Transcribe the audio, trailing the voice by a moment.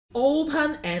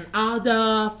open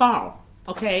another file,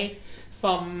 okay,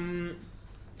 from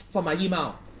my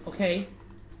email, okay.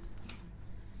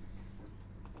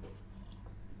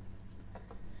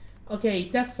 Okay,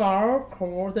 that file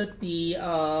called the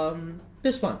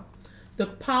this one, the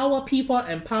Power Pivot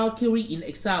and Power Query in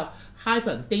Excel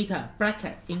hyphen data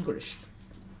bracket English.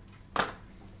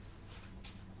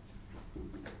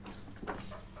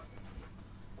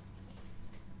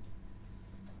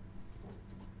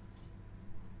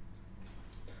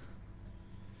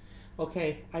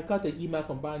 Okay, I got the email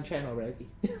from Brian Chen already.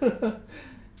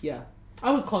 Yeah,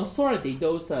 I will consolidate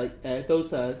those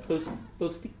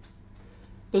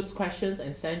questions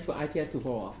and send to ITS to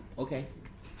follow up. Okay.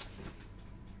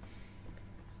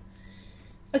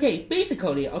 Okay,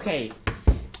 basically, okay.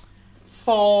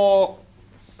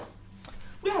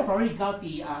 We have already got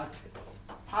the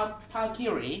Power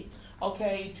Query,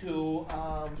 okay, to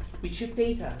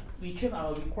retrieve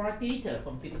our required data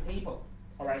from different table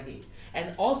already,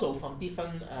 and also from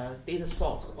different data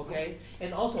source, okay,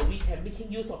 and also we can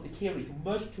making use of the query to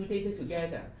merge two data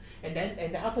together, and then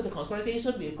after the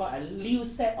consolidation we've got a new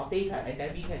set of data, and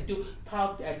then we can do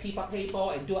Power Pivot table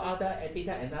and do other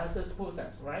data analysis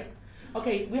process, right?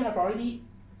 Okay, we have already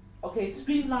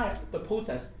streamlined the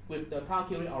process with the Power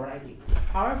Query already.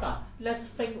 However, let's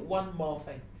think one more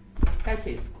thing. That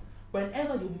is,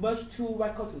 whenever you merge two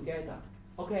records together,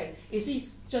 okay, is it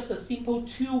just a simple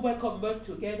two record merge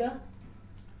together?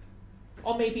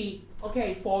 Or maybe,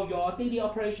 okay, for your daily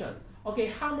operation, okay,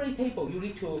 how many tables you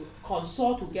need to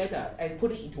console together and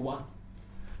put it into one?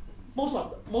 Most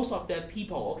of the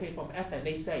people, okay, from FN,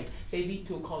 they say they need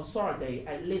to consolidate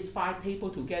at least 5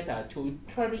 tables together to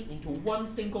turn it into one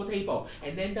single table,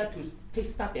 and then that to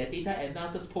start their data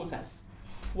analysis process.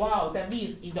 Wow, that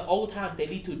means in the old time they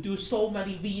need to do so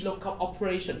many VLOOKUP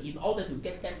operations in order to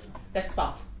get that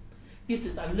stuff. This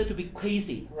is a little bit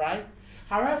crazy, right?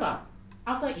 However,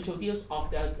 after introduce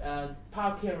of the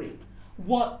Power Query,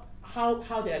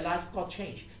 how their life got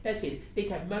changed. That is, they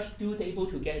can merge two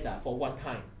tables together for one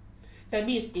time. That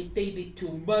means if they need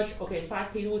to merge, okay,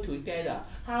 5 tables together,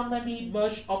 how many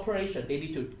merge operations they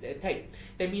need to take?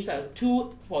 That means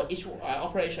 2 for each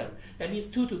operation. That means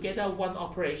 2 together, 1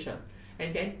 operation.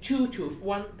 And then 2 to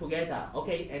 1 together,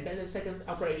 okay, and then the second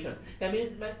operation. That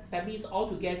means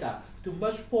altogether to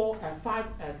merge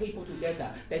 5 tables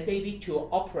together, then they need to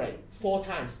operate 4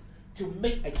 times to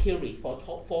make a query for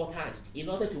 4 times in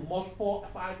order to merge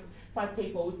 5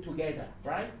 tables together,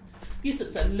 right? This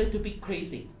is a little bit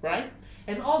crazy, right?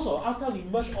 And also, after we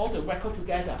merge all the records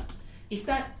together, is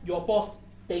that your boss,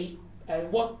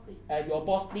 what your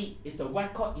boss need is the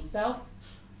record itself?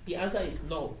 The answer is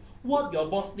no. What your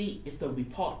boss need is the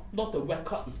report, not the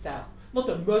record itself, not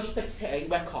the merged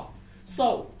record.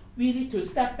 So we need to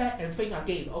step back and think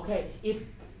again, okay, if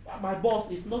my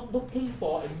boss is not looking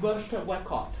for a merged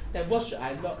record, then what should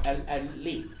I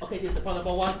need? Okay, this is point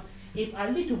number 1. If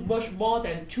I need to merge more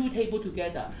than 2 tables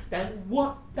together, then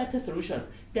what better solution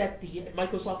that the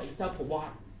Microsoft Excel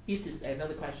provide? This is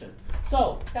another question.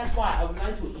 So that's why I would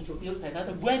like to introduce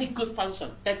another very good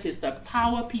function, that is the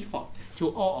Power Pivot, to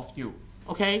all of you.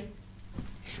 Okay?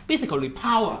 Basically,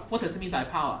 power, what does it mean by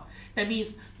power? That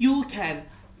means you can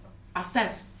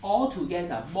access all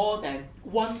together more than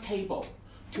 1 table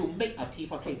to make a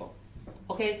pivot table.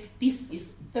 Okay,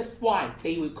 that's why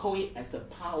they will call it as the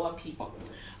Power Pivot.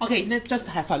 Okay, let's just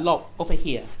have a look over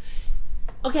here.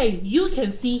 Okay, you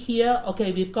can see here,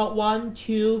 okay, we've got 1,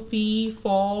 2, 3,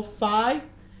 4, 5,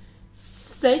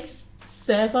 6,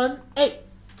 7, 8.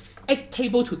 8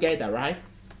 tables together, right?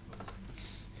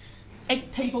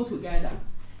 8 tables together.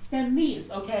 That means,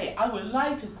 okay, I would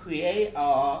like to create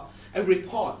a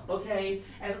report, okay,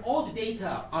 and all the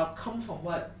data are come from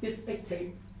what? This 8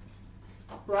 table,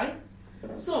 right?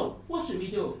 So what should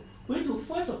we do? We need to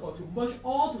first of all to merge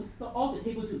all the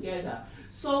tables together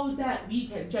so that we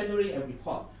can generate a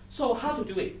report. So how to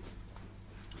do it?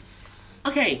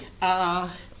 Okay,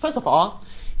 first of all,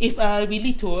 if we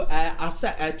need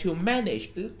to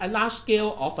manage a large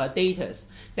scale of data,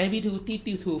 then we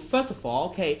need to first of all,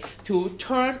 okay, to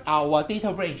turn our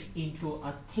data range into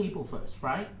a table first,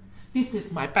 right? This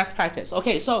is my best practice.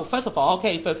 Okay, so first of all,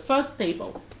 okay, for first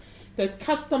table, the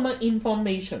customer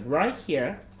information right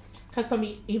here, customer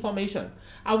information,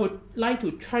 I would like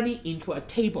to turn it into a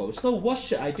table. So what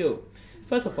should I do?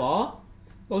 First of all,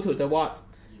 go to the what?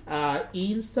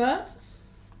 Insert,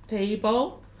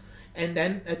 table, and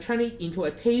then turn it into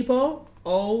a table.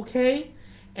 Okay,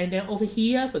 and then over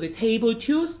here for the table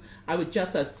tools, I would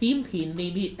just simply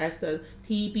name it as the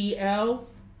TBL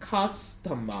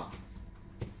customer.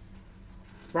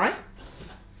 Right?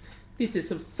 This is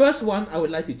the first one I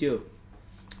would like to do.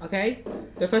 Okay,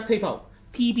 the first table,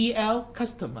 TBL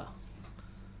customer.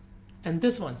 And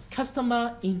this one,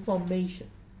 customer information.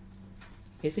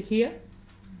 Is it here?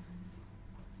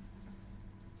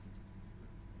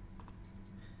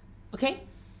 Okay.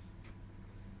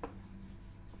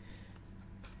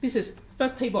 This is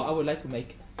first table I would like to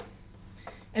make.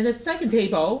 And the second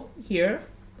table here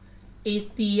is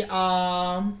the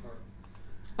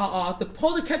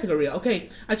product category. Okay,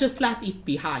 I just left it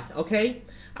behind. Okay,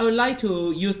 I would like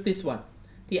to use this one,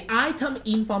 the item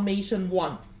information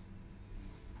one.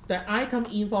 The item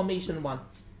information one.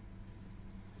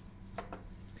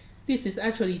 This is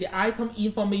actually the item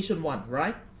information one,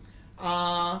 right?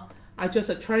 I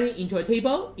just turn it into a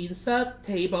table, insert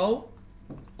table,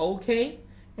 okay,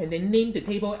 and then name the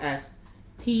table as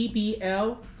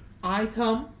TBL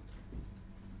item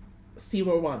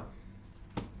 01.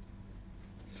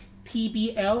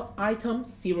 TBL item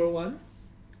 01.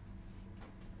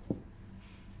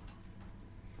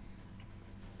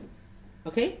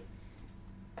 Okay.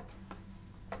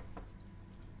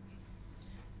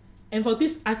 And for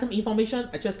this item information,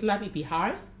 I just left it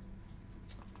behind.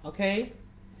 Okay.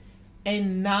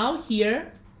 And now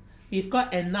here, we've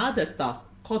got another stuff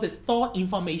called the store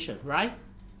information, right?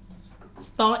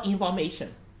 Store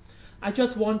information. I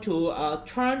just want to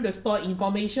turn the store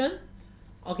information,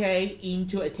 okay,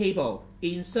 into a table.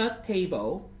 Insert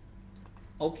table,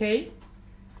 okay.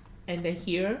 And then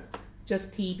here,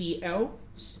 just TBL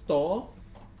store.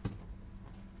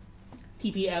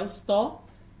 TBL store.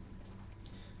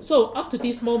 So up to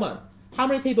this moment, how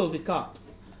many tables we got?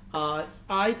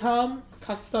 Item,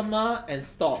 customer, and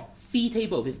store. 3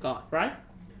 tables we've got, right?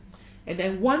 And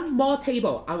then one more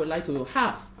table I would like to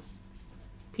have.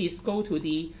 Please go to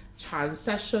the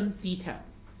transaction detail.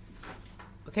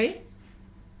 Okay?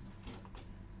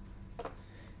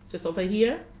 Just over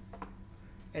here.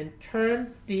 And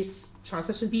turn this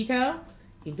transaction detail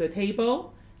into a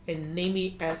table and name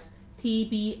it as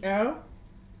TBL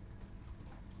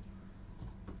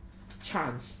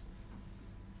trans.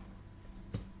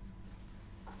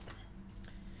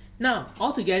 Now,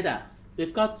 altogether,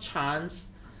 we've got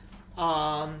trans,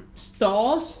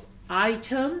 stores,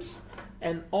 items,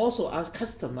 and also a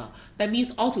customer. That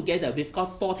means altogether, we've got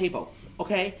 4 tables.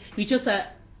 Okay, we just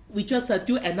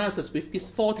do analysis with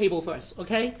this 4 table first.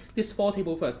 Okay, this 4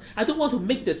 table first. I don't want to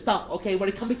make the stuff okay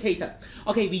very complicated.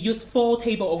 Okay, we use 4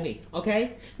 table only.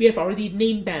 Okay, we have already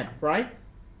named them, right?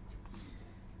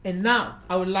 And now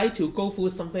I would like to go through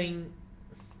something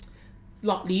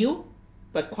not new,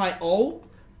 but quite old,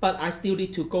 but I still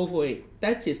need to go for it.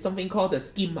 That is something called the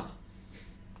schema.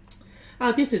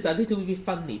 This is a little bit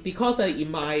funny because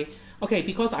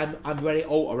because I'm very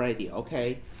old already.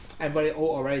 Okay, I'm very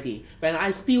old already. When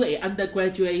I still an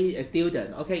undergraduate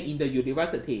student, okay, in the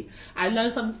university, I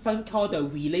learned something called the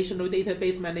relational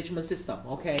database management system.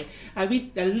 Okay,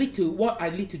 what I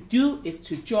need to do is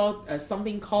to draw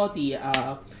something called the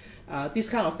this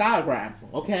kind of diagram.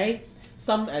 Okay,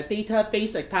 some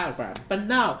database diagram. But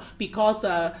now because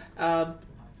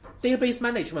database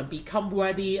management become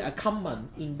very common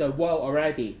in the world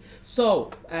already.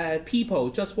 So people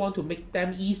just want to make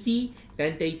them easy.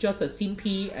 Then they just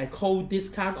simply code this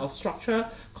kind of structure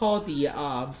called the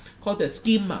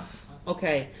schemas.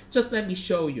 Okay, just let me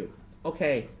show you.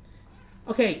 Okay,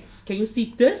 can you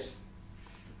see this?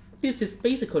 This is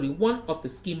basically one of the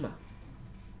schema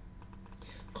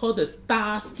called the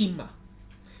star schema.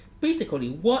 Basically,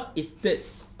 what is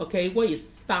this? Okay, what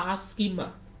is star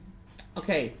schema?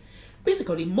 Okay,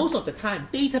 basically most of the time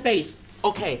database.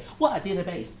 Okay, what are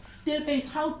database?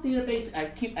 How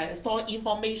database keep store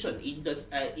information in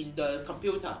the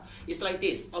computer? It's like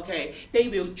this. Okay, they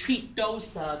will treat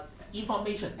those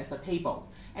information as a table,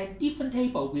 and different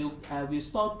table will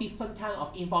store different kind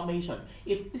of information.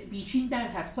 If between them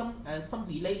have some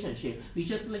relationship, we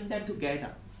just link them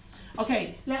together.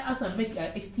 Okay, let us make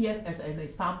XTS as an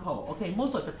example. Okay,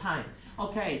 most of the time,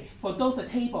 okay, for those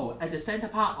table at the center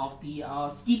part of the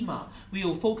schema, we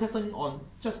will focusing on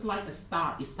just like the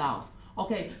star itself.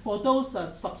 Okay, for those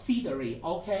subsidiary,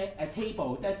 okay, a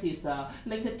table that is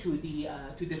linked to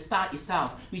the star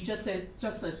itself, we just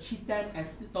treat them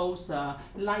as those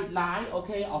light line,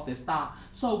 okay, of the star.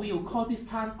 So we will call this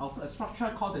kind of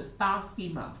structure called the star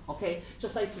schema. Okay,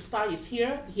 just like the star is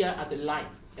here are the light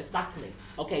sparkling,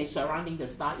 okay, surrounding the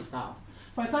star itself.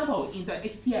 For example, in the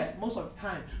XTS, most of the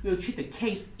time we will treat the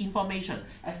case information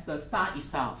as the star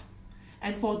itself.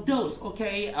 And for those,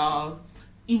 okay,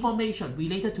 information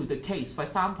related to the case. For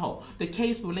example, the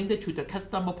case related to the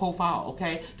customer profile,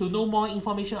 okay, to know more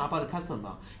information about the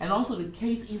customer. And also the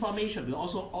case information will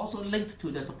also link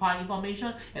to the supply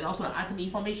information and also the item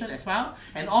information as well.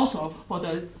 And also for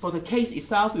the case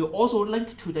itself, will also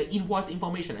link to the invoice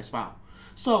information as well.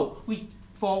 So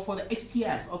for the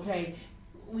XTS, okay,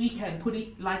 we can put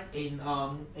it like in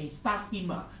a star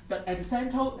schema. But at the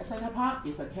center part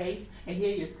is the case, and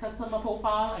here is customer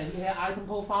profile, and here item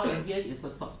profile, and here is the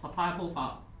supplier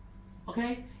profile.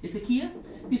 Okay, is it clear?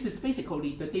 This is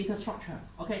basically the data structure.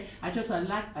 Okay, I just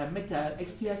make the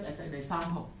XTS as an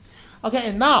example. Okay,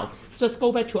 and now just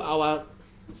go back to our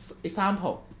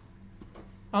example.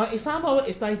 Our example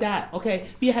is like that. Okay,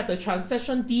 we have the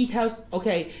transaction details.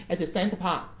 Okay, at the center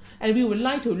part. And we would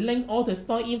like to link all the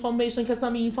store information,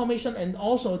 customer information, and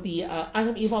also the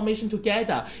item information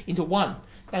together into one.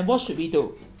 And what should we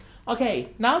do? Okay,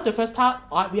 now the first part,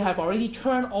 we have already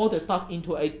turned all the stuff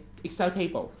into an Excel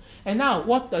table. And now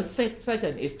what the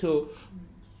second is to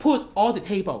put all the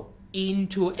table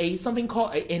into something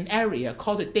called an area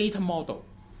called the data model.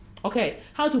 Okay,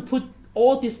 how to put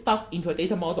all this stuff into a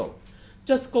data model?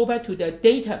 Just go back to the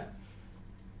data.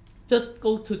 Just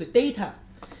go to the data.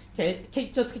 Okay,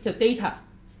 just click the data,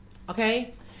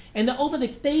 okay? And then over the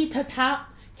data tab,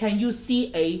 can you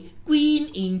see a green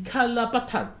in color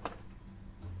button?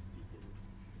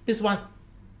 This one.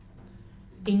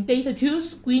 In data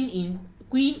tools, green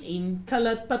in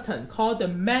color button called the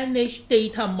manage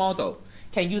data model.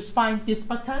 Can you find this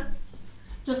button?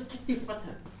 Just click this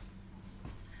button.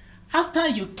 After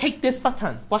you click this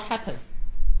button, what happened?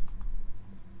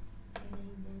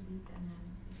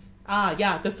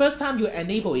 Yeah, the first time you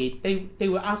enable it, they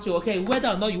will ask you, okay, whether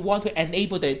or not you want to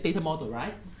enable the data model,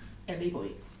 right? Enable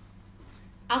it.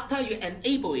 After you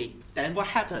enable it, then what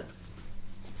happened?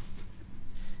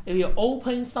 It will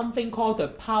open something called the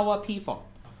Power Pivot.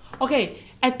 Okay,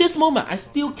 at this moment, I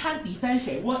still can't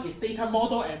differentiate what is data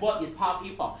model and what is Power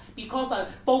Pivot because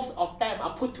both of them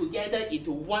are put together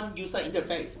into one user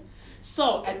interface.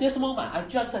 So at this moment, I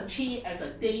just treat it as a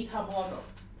data model.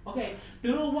 Okay, do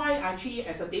you know why I treat it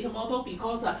as a data model?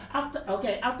 Because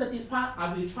after this part,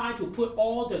 I will try to put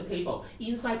all the table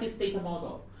inside this data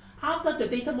model. After the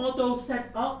data model set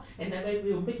up, and then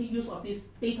we will make use of this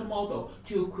data model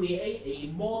to create a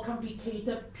more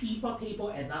complicated pivot table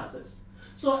analysis.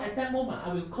 So at that moment,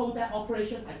 I will code that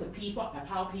operation as a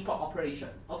Power Pivot operation.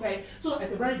 Okay, so at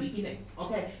the very beginning,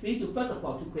 okay, we need to first of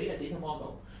all to create a data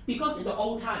model. Because in the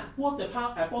old time, what the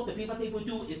pivot table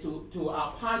do is to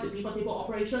apply the pivot table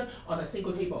operation on a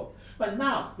single table. But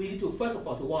now we need to first of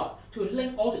all to what? To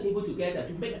link all the tables together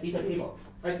to make a data table,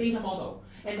 a data model.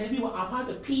 And then we will apply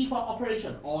the pivot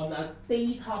operation on a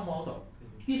data model.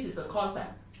 This is the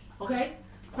concept. Okay?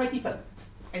 Quite different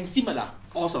and similar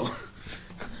also.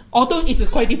 Although it is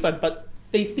quite different, but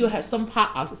they still have some part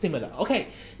are similar. Okay.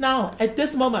 Now at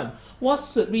this moment, what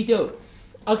should we do?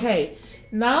 Okay.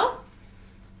 Now,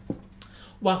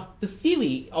 well, the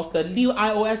Siri of the new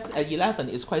iOS 11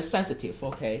 is quite sensitive,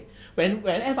 okay?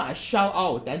 Whenever I shout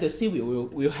out, then the Siri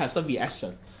will have some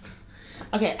reaction.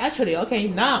 Okay, actually, okay,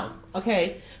 now,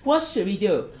 okay, what should we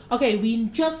do? Okay, we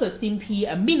just simply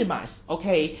minimize,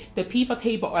 okay, the pivot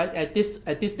table at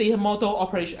this data model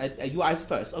operation at UIs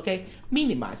first, okay?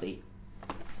 Minimize it.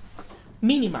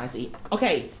 Minimize it.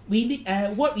 Okay, we need,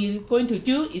 what we're going to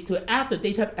do is to add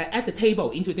the table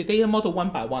into the data model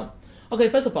one by one. Okay,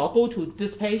 first of all, go to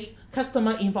this page,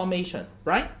 customer information,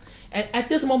 right? And at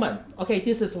this moment, okay,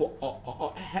 this is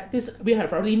we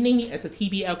have already named it as a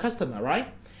TBL customer, right?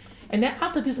 And then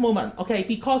after this moment, okay,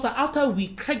 because after we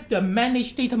click the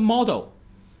manage data model,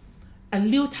 a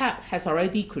new tab has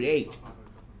already created.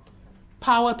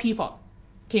 Power Pivot.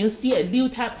 Can you see a new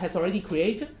tab has already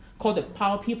created called the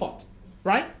Power Pivot,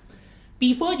 right?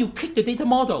 Before you click the data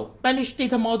model, manage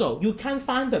data model, you can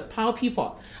find the Power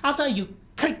Pivot. After you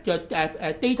click the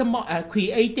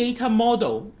create data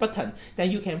model button,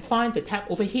 then you can find the tab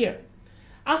over here.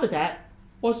 After that,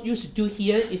 what you should do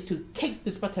here is to click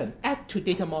this button, add to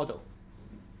data model.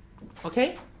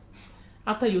 Okay?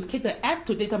 After you click the add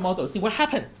to data model, see what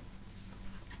happened.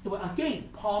 It will again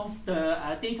prompts the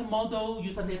data model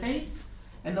user interface,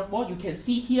 and what you can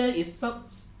see here is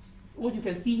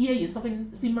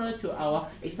something similar to our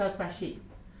Excel spreadsheet.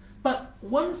 But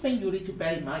one thing you need to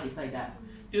bear in mind is like that.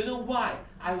 Do you know why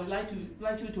I would like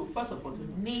you to first of all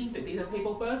to name the data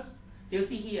table first? You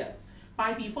see here,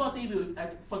 by default they will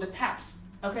for the tabs,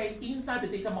 okay, inside the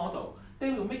data model,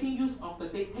 they will making use of the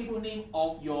table name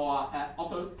of your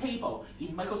of the table in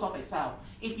Microsoft Excel.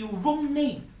 If you wrong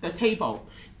name the table,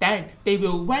 then they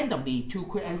will randomly to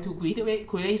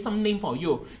create some name for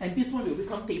you, and this one will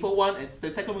become table 1, and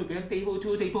the second will become table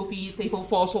 2, table 3, table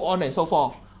 4, so on and so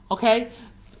forth. Okay,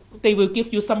 they will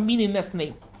give you some meaningless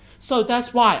name. So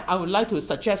that's why I would like to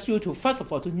suggest you to first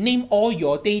of all to name all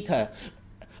your data,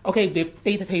 okay, with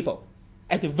data table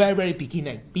at the very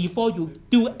beginning before you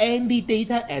do any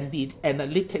data and the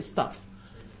analytics stuff.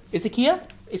 Is it clear?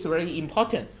 It's very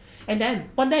important. And then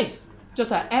one next,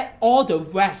 just add all the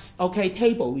rest, okay,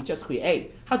 table we just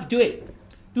create. How to do it?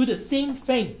 Do the same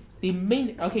thing.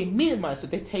 Minimize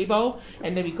the table,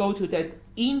 and then we go to the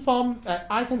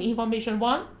item information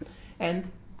 1 and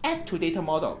add to data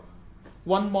model.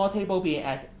 One more table being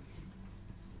added.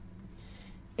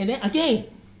 And then again,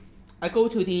 I go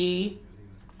to the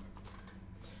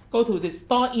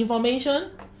store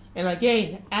information, and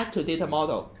again add to data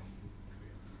model.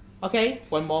 Okay,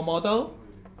 one more model.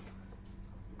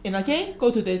 And again go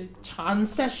to this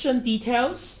transaction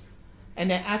details,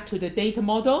 and then add to the data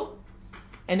model.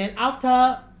 And then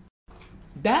after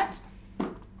that,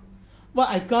 what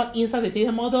I got inside the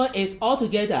data model is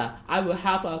altogether I will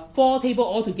have a 4 table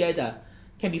altogether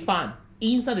can be found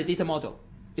inside the data model.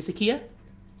 Is it clear?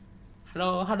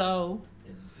 Hello?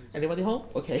 Yes. Anybody home?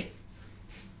 Okay.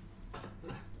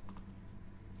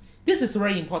 This is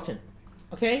very important.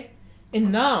 Okay?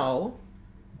 And now,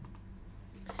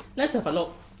 let's have a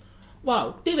look.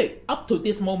 Wow, David, up to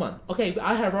this moment, okay,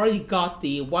 I have already got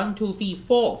the 1, 2, 3,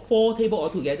 4 table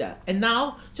altogether. And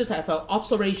now, just have an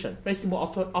observation, very simple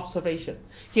observation.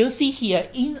 Can you see here,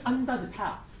 under the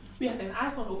tab, we have an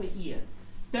icon over here.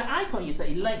 The icon is a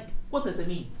link. What does it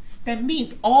mean? That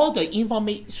means all the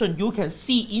information you can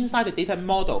see inside the data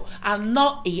model are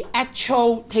not an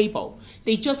actual table.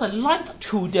 They just link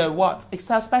to the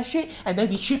Excel spreadsheet, and then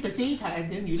we shift the data,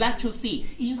 and then you let you see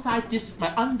inside this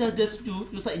under this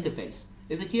user interface.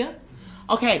 Is it clear?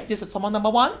 Okay, this is point number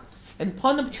 1. And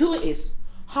point number 2 is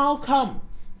how come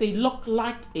they look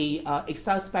like a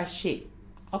Excel spreadsheet?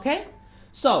 Okay,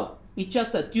 so we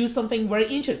just do something very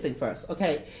interesting first.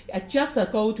 Okay, I just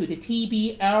go to the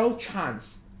TBL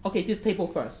chance. Okay, this table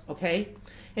first, okay?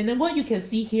 And then what you can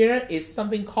see here is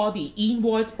something called the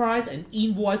invoice price and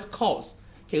invoice cost.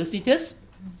 Can you see this?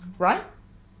 Right?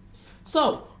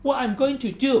 So what I'm going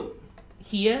to do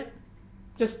here,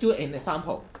 just do an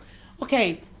example.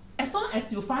 Okay, as long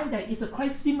as you find that it's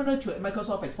quite similar to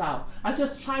Microsoft Excel, I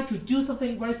just try to do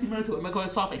something very similar to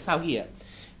Microsoft Excel here.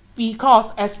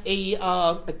 Because as a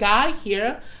guy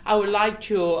here, I would like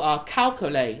to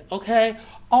calculate, okay,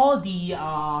 all the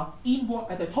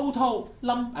invoice, the total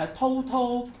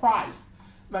price,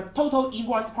 the total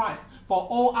invoice price for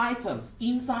all items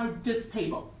inside this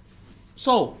table.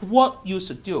 So what you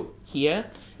should do here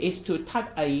is to type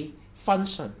a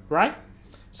function, right?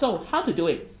 So how to do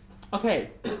it?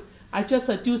 Okay, I just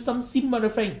do some similar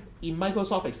thing in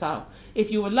Microsoft Excel.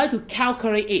 If you would like to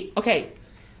calculate it, okay.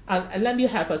 And let me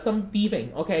have some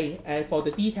briefing, okay, for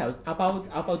the details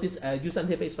about this user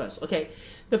interface first, okay.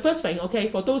 The first thing, okay,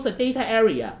 for those data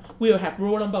area, we will have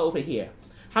row number over here.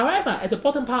 However, at the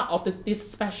bottom part of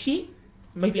this spreadsheet,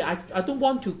 maybe I don't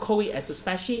want to call it as a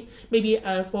spreadsheet. Maybe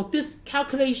for this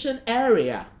calculation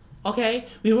area, okay,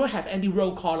 we won't have any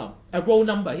row column, a row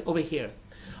number over here.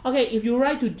 Okay, if you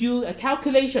like to do a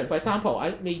calculation, for example,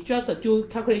 I may just do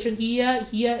calculation here,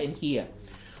 here, and here.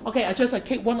 Okay, I just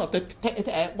take one of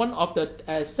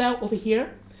the cell over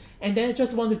here, and then I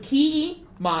just want to key in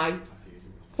my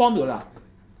formula.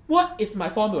 What is my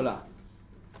formula?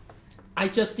 I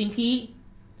just simply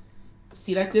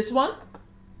select this one,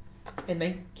 and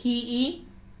then key in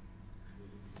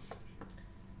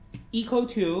equal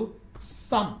to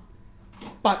sum.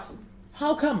 But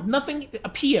how come nothing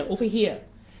appear over here?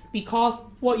 Because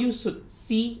what you should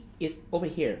see is over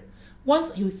here.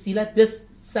 Once you select this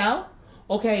cell,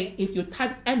 okay, if you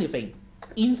type anything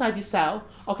inside this cell,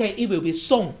 okay, it will be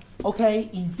shown, okay,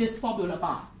 in this formula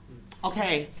bar,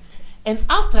 okay. And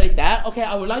after that, okay,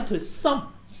 I would like to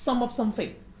sum up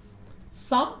something,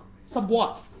 sum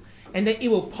what, and then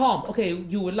it will prompt, okay,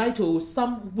 you would like to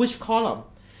sum which column.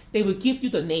 They will give you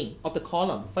the name of the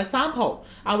column. For example,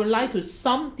 I would like to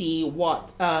sum the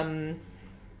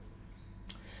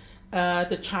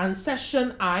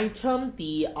transaction item,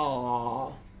 the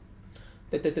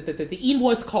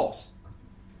invoice cost.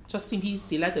 Just simply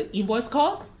select the invoice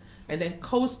cost and then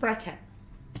close bracket.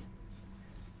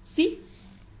 See?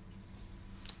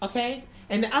 Okay,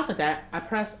 and then after that, I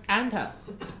press enter.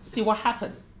 See what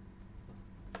happened.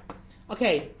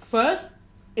 Okay, first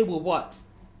it will what?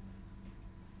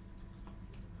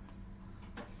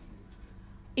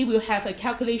 it will have a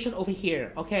calculation over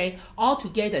here, okay?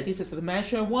 Altogether, this is the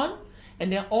measure 1,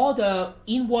 and then all the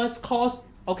invoice cost,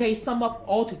 okay, sum up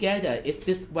all together is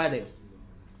this value,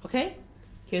 okay?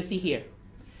 Can you see here?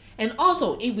 And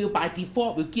also, it will by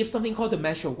default will give something called the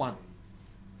measure 1.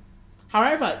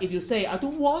 However, if you say, I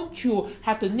don't want to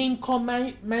have the name called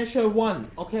measure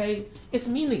 1, okay, it's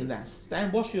meaningless.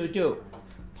 Then what should you do?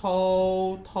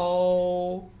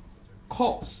 Total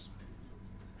cost.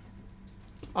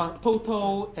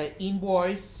 Total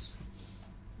invoice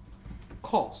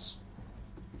cost.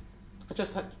 I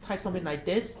just type something like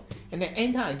this, and then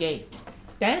enter again.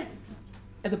 Then,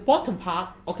 at the bottom part,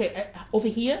 okay, over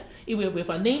here, it will with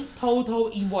a name, total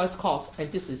invoice cost,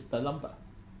 and this is the number.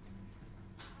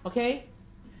 Okay,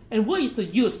 and what is the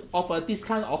use of this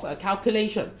kind of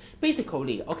calculation?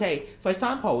 Basically, okay, for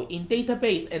example, in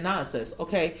database analysis,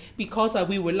 okay, because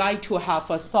we would like to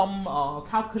have some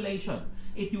calculation.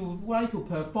 If you would like to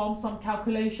perform some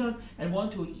calculation and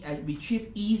want to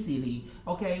retrieve easily,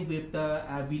 okay, with the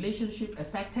relationship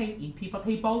setting in pivot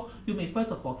table, you may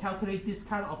first of all calculate this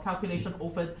kind of calculation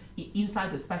over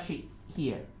inside the spreadsheet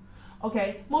here.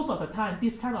 Okay, most of the time,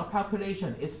 this kind of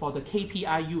calculation is for the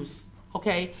KPI use.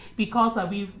 Okay, because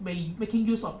we may making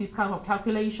use of this kind of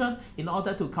calculation in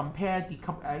order to compare the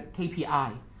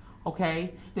KPI,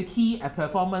 okay, the key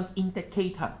performance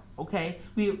indicator, okay,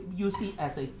 we use it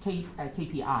as a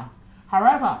KPI.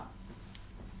 However,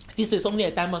 this is only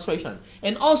a demonstration,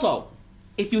 and also,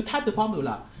 if you type the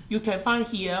formula, you can find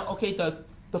here, okay,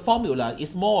 the formula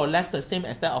is more or less the same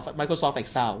as that of Microsoft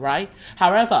Excel, right?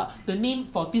 However, the name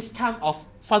for this kind of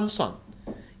function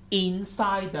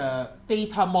inside the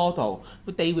data model,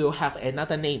 they will have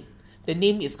another name. The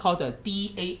name is called the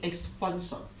DAX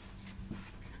function.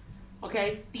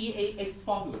 Okay, DAX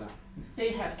formula.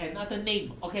 They have another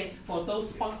name, okay, for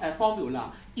those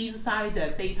formula inside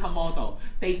the data model.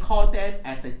 They call them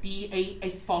as a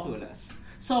DAX formulas.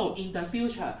 So in the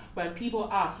future, when people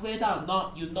ask whether or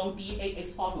not you know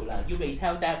DAX formula, you may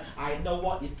tell them, I know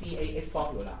what is DAX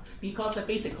formula. Because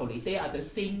basically, they are the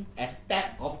same as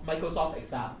that of Microsoft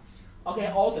Excel. Okay,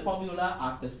 all the formula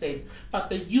are the same,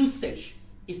 but the usage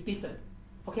is different.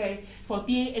 Okay, for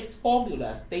DAX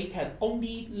formulas, they can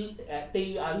only,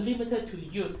 they are limited to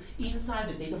use inside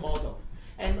the data model.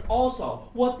 And also,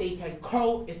 what they can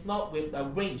call is not with the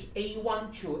range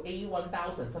A1 to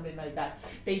A1000, something like that.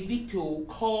 They need to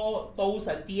call those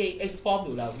DAX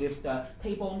formula with the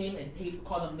table name and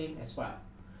column name as well.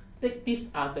 These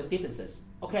are the differences.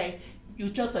 Okay, you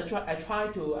just try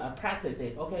to practice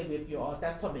it. Okay, with your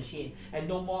desktop machine and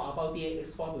know more about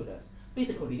DAX formulas.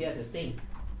 Basically, they are the same.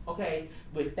 Okay,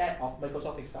 with that of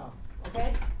Microsoft Excel.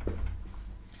 Okay.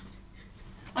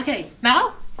 Okay,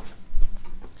 now.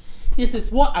 This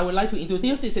is what I would like to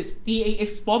introduce. This is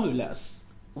DAX formulas.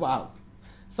 Wow,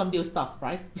 some new stuff,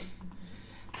 right?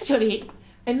 Actually,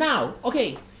 and now,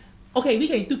 okay, we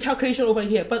can do calculation over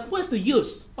here, but what's the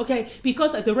use? Okay,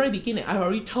 because at the very beginning, I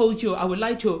already told you I would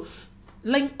like to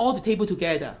link all the table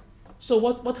together. So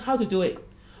how to do it?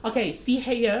 Okay, see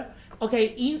here,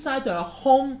 okay, inside the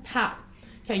home tab,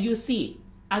 can you see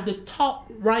at the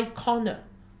top right corner,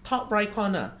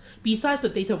 besides the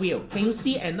data view, can you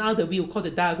see another view called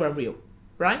the diagram view,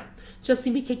 right? Just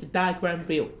simply click the diagram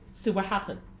view. See what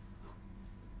happened.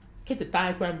 Click the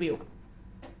diagram view.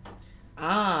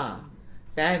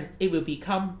 Then it will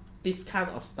become this kind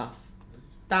of stuff.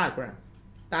 Diagram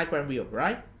view,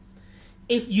 right?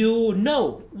 If you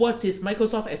know what is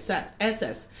Microsoft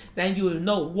Access, then you will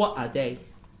know what are they.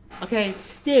 Okay,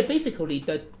 they are basically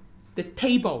the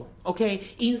table, okay,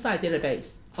 inside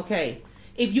database. Okay.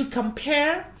 If you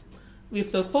compare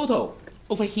with the photo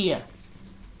over here,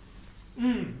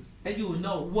 then you will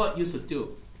know what you should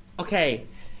do. Okay,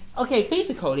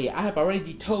 basically, I have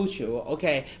already told you,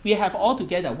 okay, we have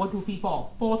altogether 1, 2, 3,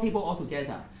 4 tables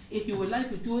altogether. If you would like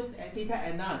to do data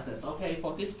analysis, okay,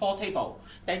 for this 4 tables,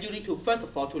 then you need to, first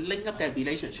of all, to link up that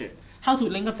relationship. How to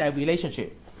link up that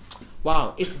relationship?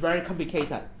 Wow, it's very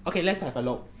complicated. Okay, let's have a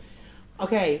look.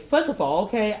 Okay, first of all,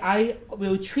 okay, I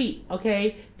will treat,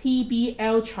 okay,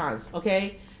 TBL chance,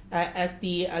 okay, as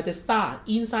the star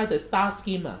inside the star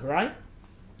schema, right?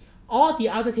 All the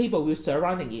other table will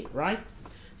surrounding it, right?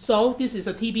 So this is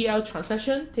a TBL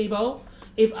transaction table.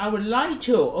 If I would like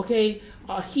to, okay,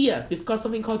 here we've got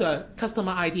something called a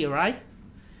customer ID, right?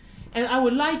 And I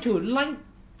would like to link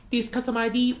this customer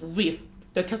ID with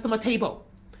the customer table.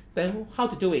 Then how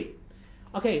to do it?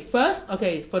 Okay, first,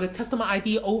 okay, for the customer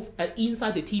ID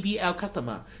inside the TBL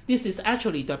customer, this is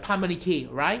actually the primary key,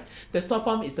 right? The short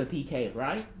form is the PK,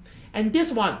 right? And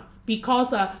this one,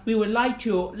 because we would like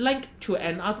to link to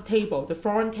another table, the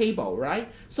foreign table, right?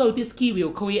 So this key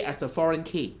will create as the foreign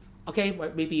key. Okay,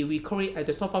 maybe we call it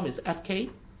the short form is FK.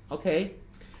 Okay,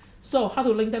 so how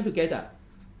to link them together?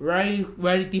 Very,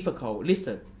 very difficult.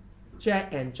 Listen,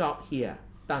 drag and drop here,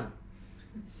 done.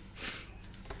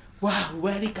 Wow,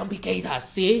 very complicated,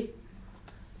 see?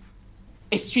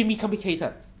 Extremely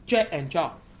complicated, drag and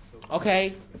drop,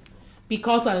 okay?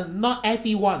 Because not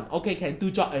everyone, okay, can do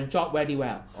drag and drop very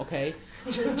well, okay?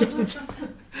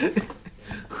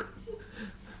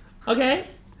 Okay,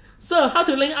 so how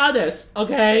to link others,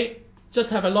 okay? Just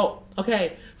have a look,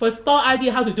 okay? For store ID,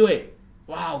 how to do it?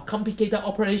 Wow, complicated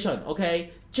operation,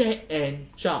 okay? Drag and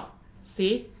drop,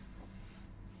 see?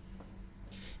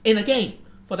 And again,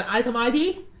 for the item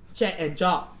ID, drag and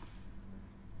drop.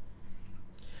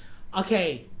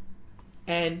 Okay,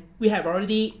 and we have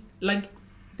already linked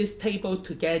this table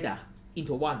together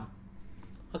into one.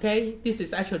 Okay, this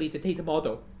is actually the data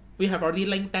model. We have already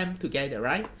linked them together,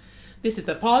 right? This is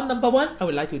the point number one I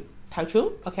would like to tell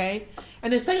you, okay?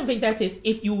 And the second thing that is,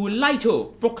 if you would like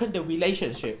to broken the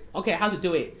relationship, okay, how to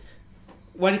do it?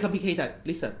 Very complicated,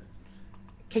 listen.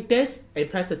 Click this and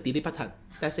press the delete button,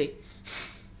 that's it.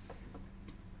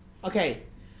 Okay,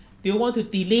 do you want to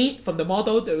delete from the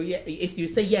model? If you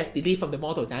say yes, delete from the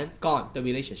model, then gone, the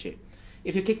relationship.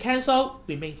 If you click cancel,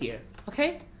 remain here,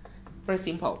 okay? Very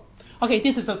simple. Okay,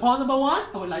 this is the point number one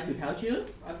I would like to tell you,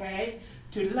 okay?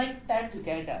 To link them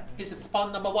together. This is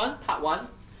point number one, part one.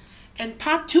 And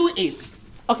part two is,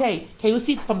 okay, can you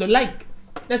see from the link?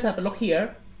 Let's have a look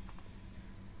here.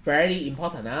 Very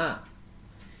important,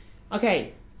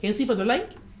 Okay, can you see from the link?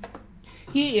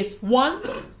 Here is 1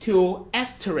 to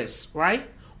asterisk, right?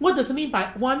 What does it mean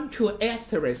by 1 to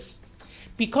asterisk?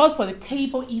 Because for the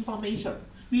table information,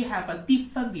 we have a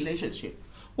different relationship.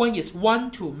 One is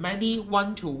 1 to many,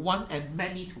 1 to 1, and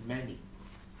many to many.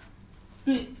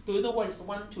 Do you know what is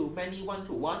 1 to many, 1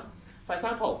 to 1? For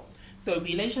example, the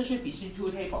relationship between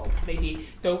two tables. Maybe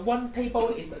the one table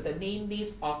is the name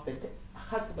list of the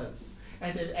husbands,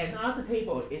 and then another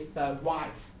table is the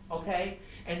wife. Okay,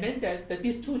 and then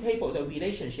these two tables, the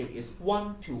relationship is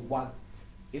 1 to 1.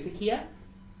 Is it clear?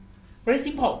 Very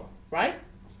simple, right?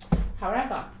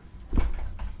 However,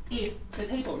 if the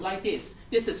table like this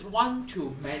is 1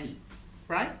 to many,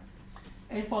 right?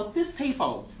 And for this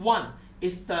table, 1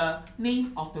 is the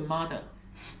name of the mother.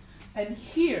 And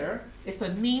here is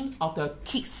the names of the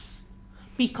kids.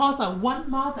 Because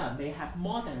one mother may have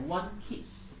more than one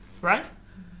kids, right?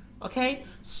 Okay,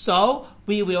 so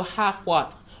we will have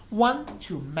what? 1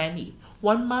 to many.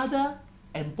 One mother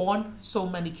and born so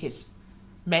many kids.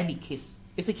 Many kids.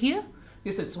 Is it clear?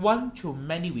 This is 1 to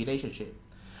many relationship.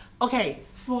 Okay,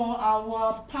 for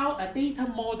our data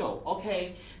model,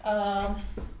 okay,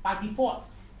 by default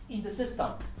in the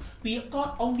system, we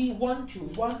got only 1 to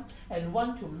 1 and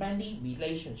 1 to many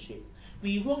relationship.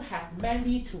 We won't have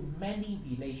many to many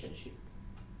relationship.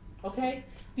 Okay,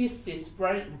 this is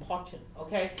very important.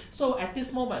 Okay, so at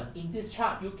this moment in this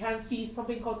chart, you can see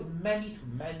something called the many to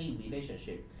many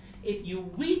relationship. If you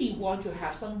really want to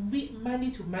have some many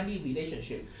to many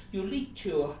relationship, you need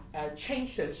to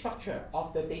change the structure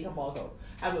of the data model.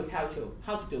 I will tell you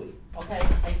how to do it. Okay,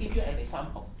 I give you an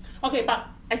example. Okay, but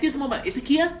at this moment, is it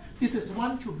clear? This is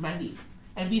 1 to many,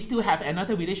 and we still have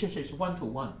another relationship 1 to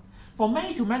 1. For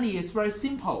many to many, it's very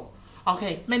simple.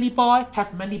 Okay, many boys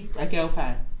have many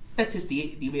girlfriend. That is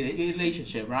the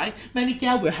relationship, right? Many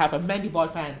girls will have a many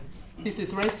boyfriend. This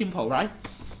is very simple, right?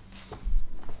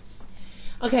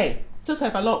 Okay, just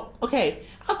have a look. Okay,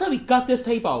 after we got this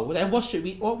table, then what should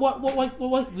we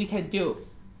what we can do?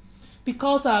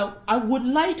 Because I would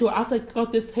like to, after I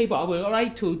got this table, I would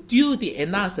like to do the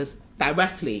analysis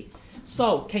directly.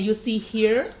 So can you see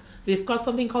here? We've got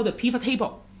something called the pivot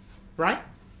table, right?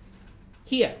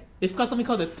 Here, we've got something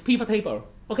called the pivot table.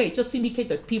 Okay, just indicate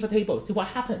the pivot table. See what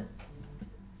happened.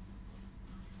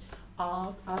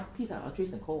 Peter,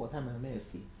 Jason call 我睇下咩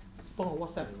事，幫我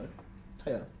WhatsApp 佢，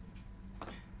係啊。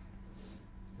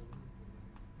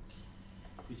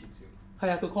係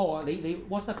啊，佢 call 我，你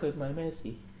WhatsApp 佢問咩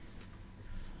事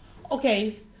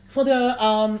 ？Okay, for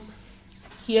the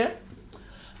here,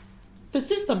 the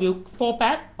system will fall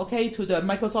back, okay, to the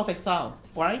Microsoft Excel,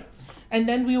 right? And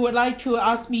then we would like to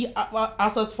ask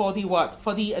us for the what?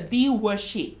 For the new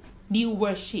worksheet. New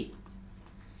worksheet.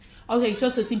 Okay,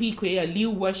 just simply create a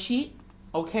new worksheet.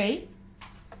 Okay.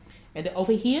 And then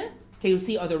over here, can you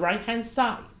see on the right hand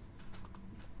side?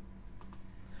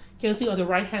 Can you see on the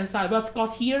right hand side? What I've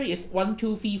got here is 1,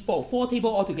 2, 3, 4. 4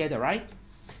 tables altogether, right?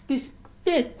 This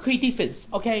create difference,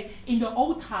 okay? In the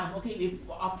old time, okay, if we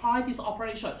apply this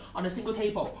operation on a single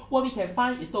table, what we can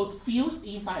find is those fields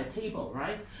inside a table,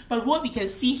 right? But what we can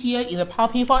see here in the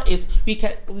PowerPoint file is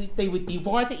they will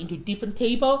divide it into different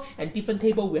table, and different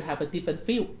table will have a different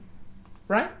field.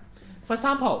 right? For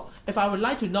example, if I would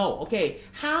like to know, okay,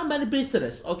 how many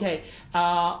business, okay,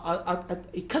 a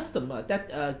customer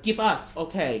that give us,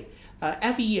 okay,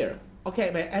 every year,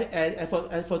 okay,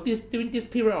 for this during this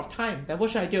period of time, then what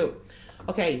should I do?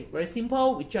 Okay, very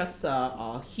simple. We just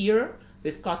here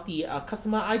we've got the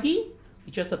customer ID.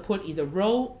 We just put in the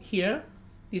row here.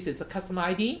 This is a customer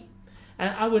ID,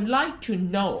 and I would like to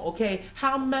know, okay,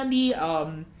 how many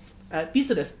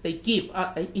business they give.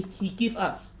 He give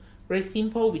us. Very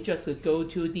simple. We just go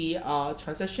to the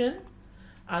transaction,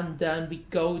 and then we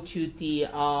go to the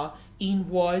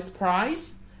invoice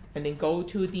price, and then go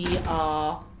to the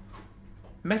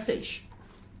message.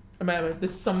 The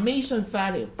summation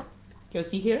value. Can you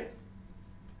see here?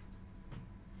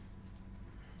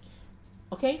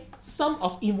 Okay, sum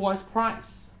of invoice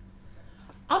price.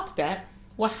 After that,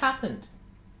 what happened?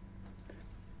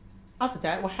 After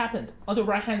that, what happened? On the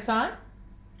right hand side,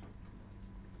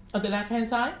 on the left hand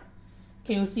side,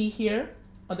 can you see here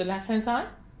on the left hand side?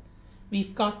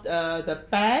 We've got the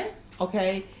bank,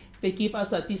 okay, they give us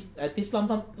this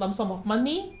lump sum of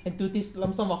money and do this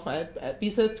lump sum of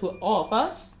business to all of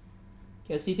us.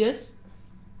 Can you see this?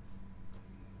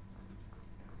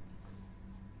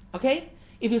 Okay,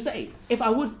 if you say, if I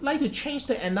would like to change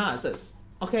the analysis,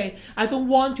 okay, I don't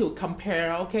want to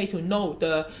compare, okay, to know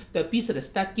the business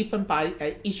that given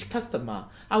by each customer.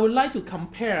 I would like to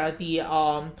compare the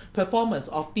performance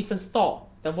of different store.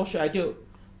 Then what should I do?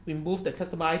 Remove the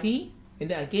customer ID, and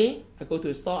then again, I go to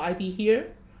the store ID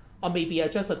here, or maybe I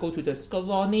just go to the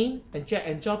store name and drag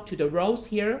and drop to the rows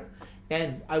here,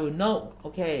 and I will know,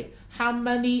 okay, how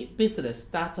many business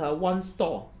that one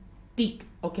store did,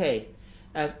 okay,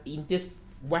 in this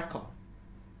record.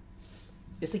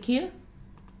 Is it clear?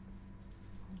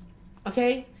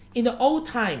 Okay, in the old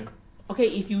time, okay,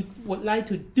 if you would like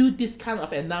to do this kind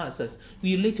of analysis,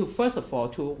 you need to first of all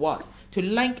to what? To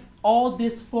link all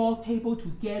these four tables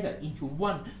together into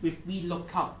one with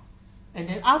VLOOKUP. And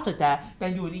then after that,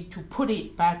 then you will need to put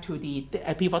it back to the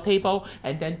pivot table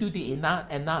and then do the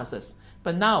analysis.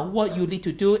 But now what you need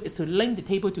to do is to link the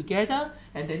table together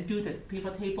and then do the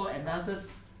pivot table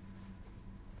analysis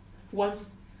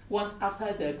once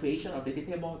after the creation of the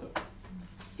data model.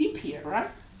 CPA, right?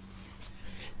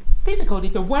 Basically,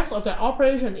 the rest of the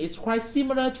operation is quite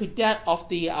similar to that of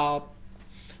the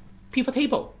pivot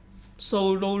table.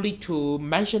 So no need to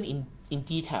mention in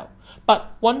detail.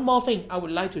 But one more thing I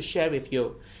would like to share with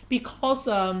you, because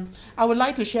I would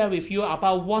like to share with you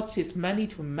about what is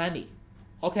many-to-many.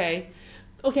 Okay,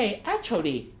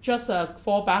 actually, just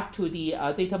fall back to the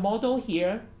data model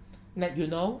here, let you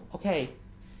know. Okay,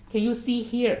 can you see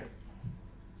here?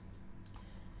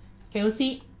 Can you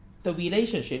see the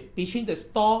relationship between the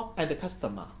store and the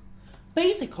customer?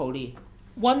 Basically,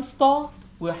 one store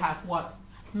will have what?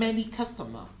 Many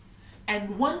customers.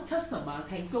 And one customer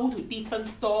can go to different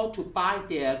store to buy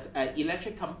their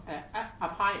electric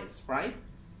appliance, right?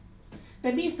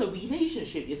 That means the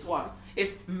relationship is what?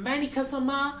 It's many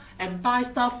customers and buy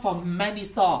stuff from many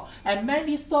stores. And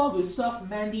many stores will serve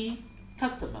many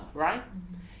customers, right?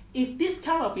 If this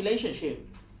kind of relationship,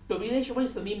 what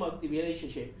is the name of the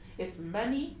relationship? It's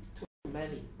many to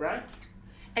many, right?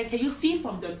 And can you see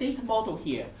from the data model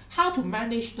here, how to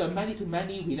manage the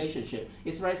many-to-many relationship?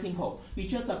 It's very simple. You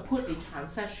just put a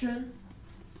transaction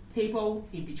table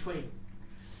in between.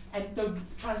 And the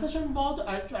transaction model,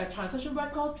 transaction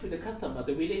record to the customer,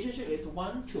 the relationship is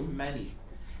one to many.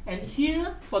 And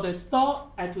here, for the store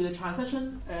and to the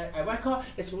transaction record,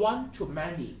 it's one to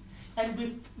many. And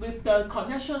with the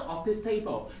connection of this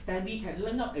table, then we can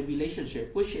link up a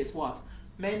relationship, which is what?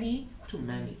 Many to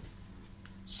many.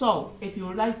 So if you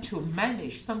would like to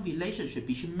manage some relationship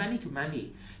between many to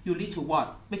many, you need to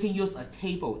what? Making use a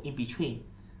table in between.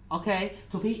 Okay?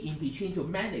 To be in between to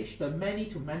manage the many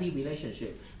to many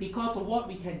relationship. Because what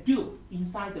we can do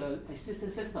inside the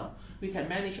existing system, we can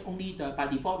manage only by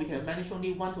default, we can manage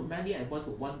only one to many and one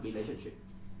to one relationship.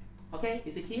 Okay?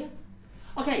 Is it clear?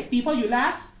 Okay, before you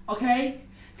left, okay,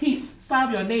 please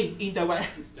sign your name in the web.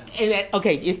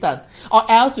 Okay, it's done. Or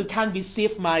else you can't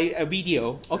receive my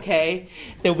video, okay,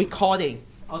 the recording,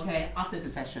 okay, after the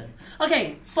session.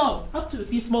 Okay, so up to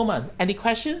this moment, any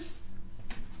questions?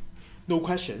 No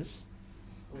questions?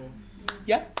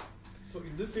 Yeah? So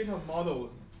in this data model,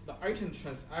 the item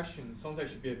transaction sounds like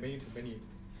should be a many-to-many.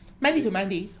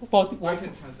 Many-to-many? For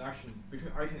item transaction,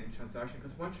 between item and transaction,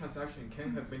 because one transaction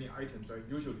can have many items, right,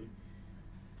 usually.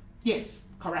 Yes,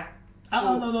 correct.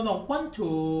 No. One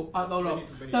to no.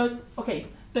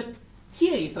 The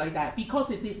here is like that because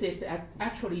this is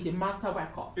actually the master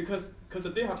record. Because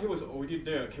the data table is already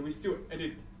there. Can we still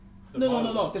edit?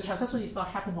 No. The transaction is not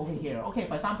happening over here. Okay,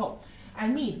 for example, I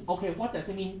mean, okay, what does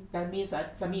it mean? That means,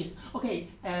 okay,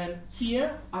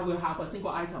 here I will have a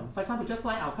single item. For example, just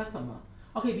like our customer.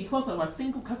 Okay, because of a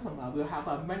single customer, we'll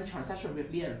have many transactions with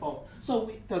Li and Feng.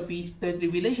 So the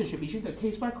relationship between the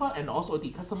case record and also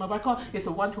the customer record is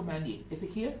the one-to-many. Is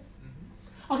it clear?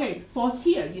 Mm-hmm. Okay, for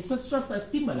here, it's just a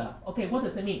similar. Okay, what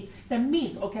does it mean? That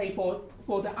means, okay,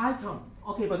 for the item,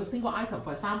 okay, for the single item,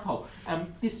 for example,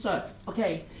 this shirt,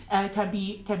 okay, can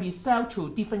be sold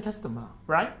to different customer,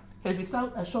 right? Can be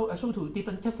sold to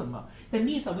different customer. That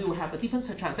means that we will have a different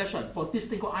transaction for this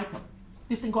single item.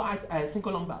 This single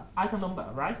item number,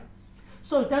 right?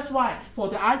 So that's why for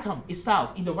the item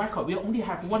itself in the record, we only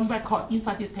have one record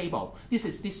inside this table. This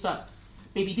is this shirt.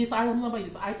 Maybe this item number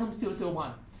is item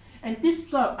 001. And this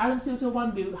shirt, item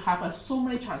 001 will have so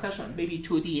many transactions, maybe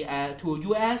to the to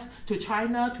US, to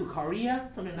China, to Korea,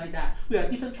 something like that. We have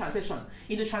different transactions.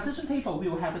 In the transaction table, we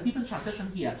will have a different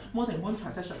transaction here, more than one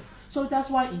transaction. So that's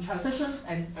why in transaction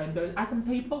and the item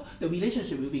table, the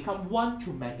relationship will become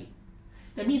one-to-many.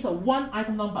 That means that one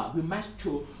item number will match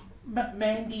to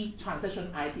many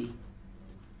transaction ID.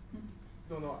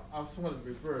 No, I was talking about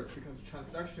the reverse because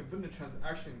within the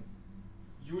transaction,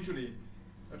 usually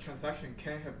a transaction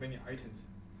can have many items.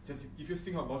 Just if you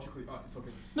think logically, it's okay.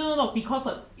 No, because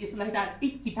it's like that.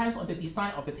 It depends on the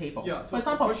design of the table. Yeah, so for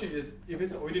example, the question is, if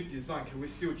it's already designed, can we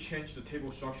still change the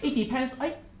table structure? It depends,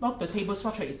 not the table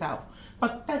structure itself,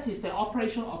 but that is the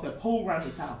operation of the program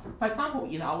itself. For example,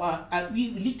 in our, we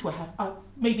need to have,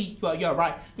 maybe you're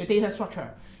right, the data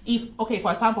structure. If, okay,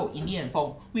 for example, in Li and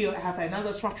Feng, we will have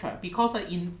another structure because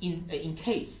in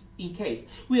case,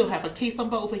 we will have a case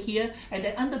number over here, and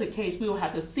then under the case, we will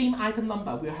have the same item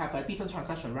number, we'll have a different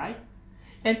transaction, right?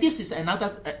 And this is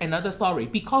another story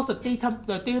because the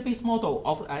database model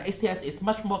of STS is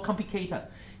much more complicated.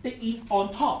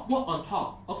 On top,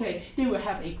 okay, they will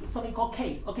have something called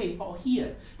case. Okay, for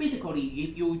here, basically,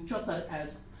 if you just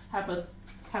have a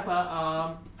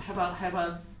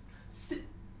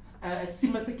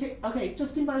simplification, okay,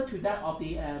 just similar to that of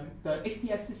the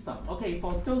XTS system. Okay,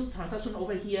 for those transactions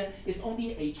over here, it's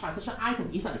only a transaction item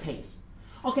inside the case.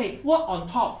 Okay, what on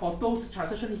top for those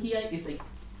transactions here is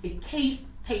a case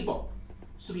table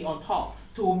should be on top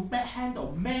to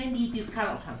handle many this kind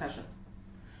of transaction.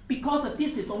 Because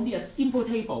this is only a simple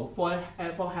table for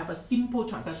have a simple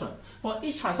transaction. For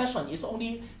each transaction is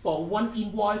only for one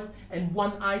invoice and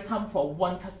one item for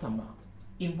one customer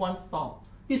in one store.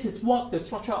 This is what the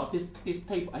structure of this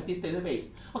table, this database.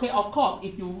 Okay, of course,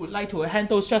 if you would like to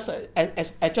handle just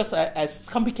as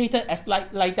complicated as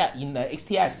like that in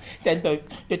XTS, then the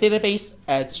database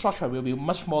structure will be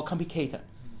much more complicated.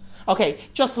 Okay,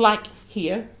 just like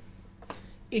here,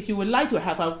 if you would like to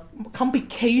have a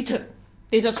complicated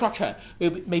data structure, will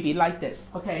be maybe like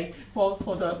this. Okay, for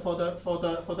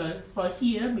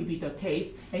here maybe the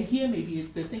case, and here maybe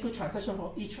the single transaction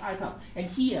for each item, and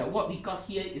here what we got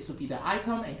here is to be the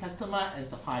item and customer and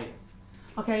supplier.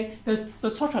 Okay,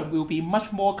 the structure will be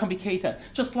much more complicated,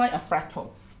 just like a fractal.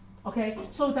 Okay,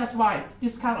 so that's why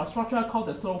this kind of structure called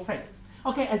the snowflake.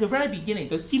 Okay, at the very beginning,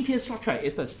 the simplest structure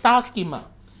is the star schema,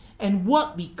 and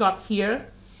what we got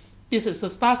here, this is the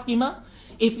star schema.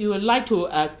 If you would like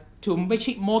to make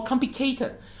it more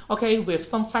complicated, okay, with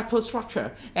some fractal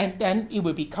structure, and then it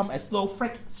will become a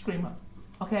snowflake schema.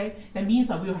 Okay, that means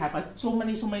that we will have so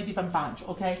many different bunch,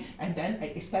 okay, and then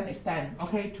extend,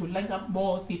 okay, to link up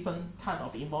more different kind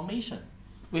of information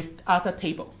with other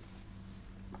table.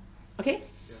 Okay.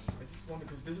 Yeah, I just wonder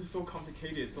because this is so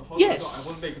complicated. So how yes.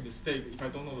 I won't make a mistake if I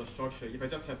don't know the structure. If I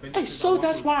just have many. So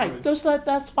that's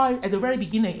why at the very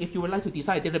beginning, if you would like to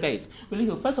design a database, we need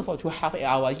to first of all to have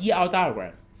our ER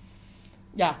diagram.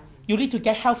 Yeah, you need to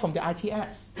get help from the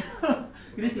ITS.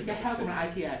 You need to get help from the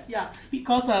ITS. Yeah,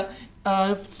 because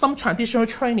some traditional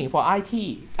training for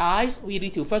IT guys, we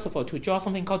need to first of all to draw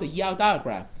something called the ER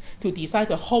diagram to design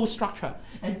the whole structure,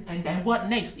 and then what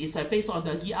next is based on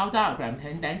the ER diagram,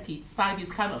 and then to design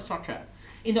this kind of structure.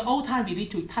 In the old time, we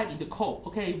need to type in the code,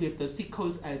 okay, with the C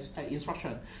codes as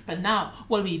instruction. But now,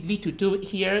 what we need to do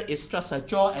here is just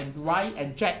draw and write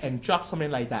and drag and drop, something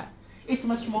like that. It's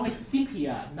much more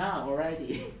simpler now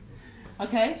already.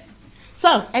 Okay?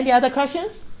 So, any other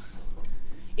questions?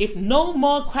 If no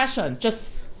more questions,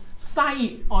 just sign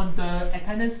it on the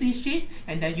attendance sheet,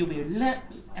 and then you will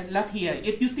left here.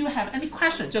 If you still have any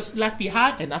questions, just left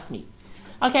behind and ask me.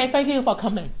 Okay, thank you for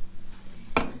coming.